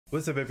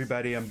What's up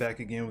everybody, I'm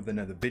back again with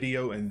another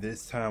video, and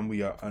this time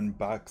we are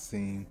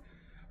unboxing,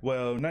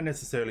 well, not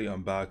necessarily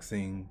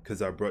unboxing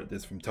because I brought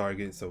this from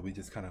Target, so we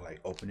just kind of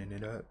like opening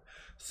it up.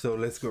 So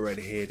let's go right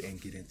ahead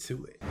and get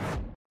into it.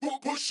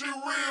 Push it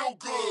real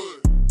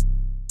good.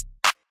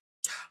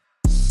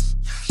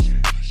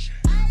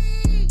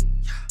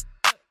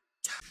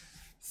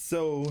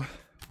 So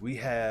we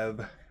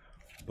have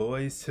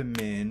Boyz II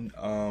Men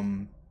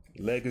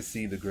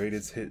Legacy The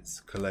Greatest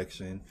Hits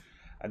collection.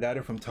 I got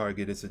it from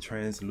Target. It's a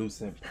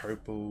translucent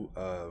purple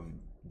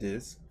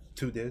disc,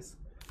 2 discs,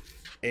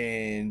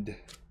 and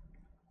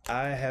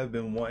I have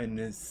been wanting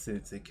this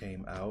since it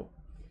came out,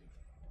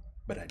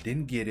 but I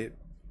didn't get it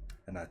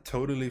and I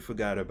totally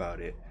forgot about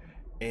it.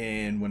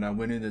 And when I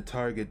went into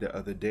Target the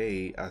other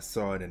day, I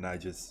saw it and I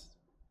just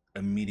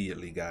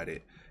immediately got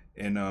it.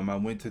 And I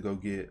went to go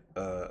get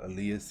a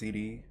Leah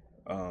CD,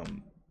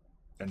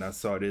 and I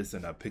saw this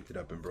and I picked it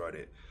up and brought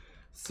it.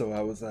 So I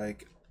was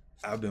like,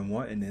 I've been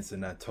wanting this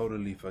and I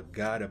totally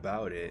forgot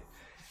about it,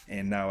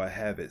 and now I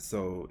have it.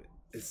 So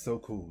it's so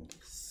cool,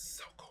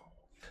 so cool.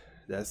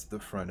 That's the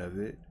front of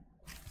it.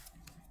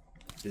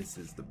 This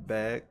is the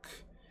back,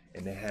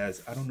 and it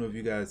has, I don't know if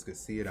you guys could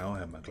see it. I don't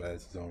have my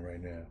glasses on right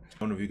now. I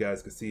don't know if you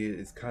guys could see it.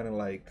 It's kind of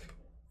like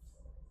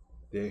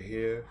they're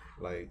here,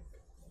 like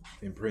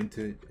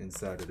imprinted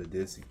inside of the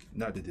disc,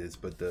 not the disc,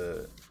 but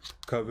the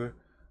cover,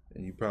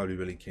 and you probably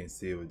really can't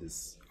see it with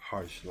this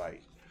harsh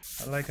light.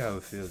 I like how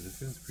it feels. It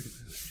feels pretty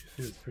good. It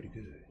feels pretty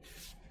good.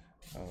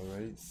 All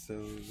right, so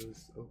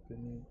let's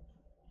open it.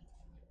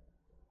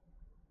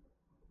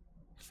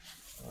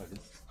 Oh, this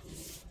is cool.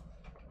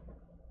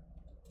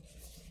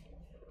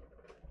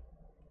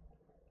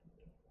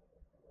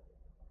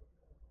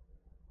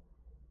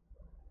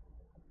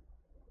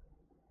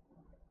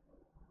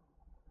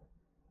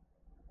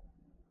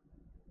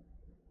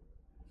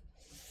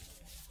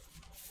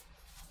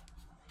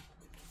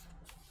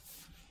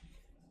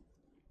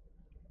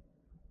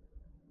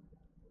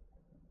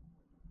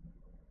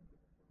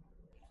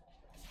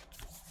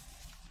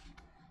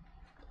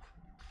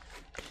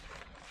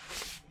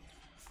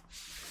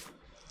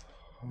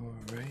 All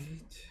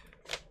right.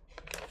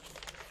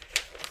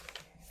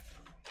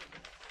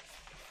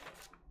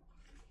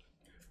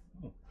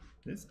 Oh,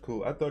 this is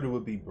cool. I thought it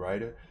would be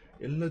brighter.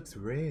 It looks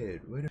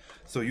red.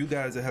 So you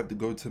guys have to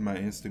go to my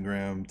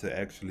Instagram to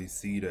actually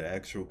see the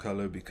actual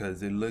color,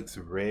 because it looks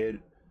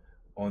red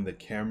on the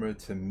camera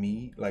to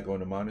me. Like on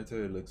the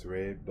monitor, it looks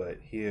red,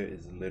 but here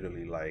is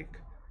literally like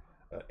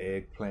an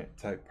eggplant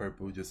type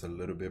purple, just a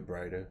little bit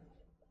brighter.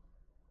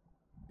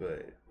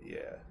 But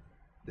yeah,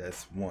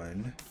 that's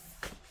one.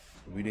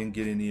 We didn't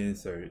get any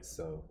inserts,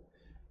 so,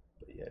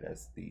 but yeah,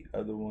 that's the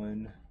other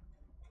one.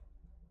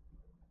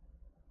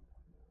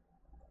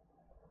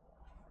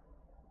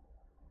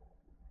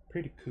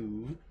 Pretty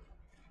cool.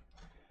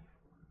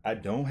 I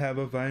don't have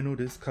a vinyl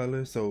this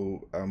color,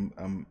 so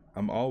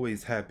I'm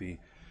always happy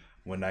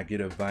when I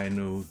get a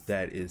vinyl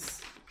that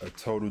is a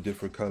total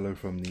different color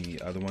from the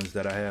other ones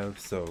that I have.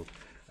 So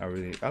I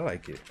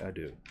like it. I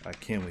do. I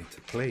can't wait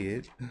to play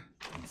it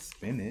and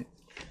spin it.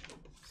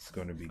 It's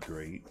gonna be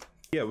great.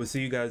 Yeah, we'll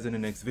see you guys in the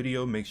next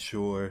video. Make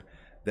sure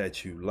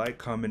that you like,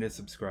 comment, and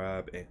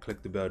subscribe, and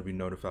click the bell to be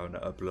notified when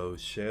I upload.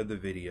 Share the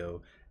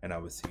video, and I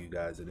will see you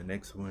guys in the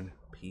next one.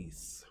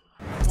 Peace.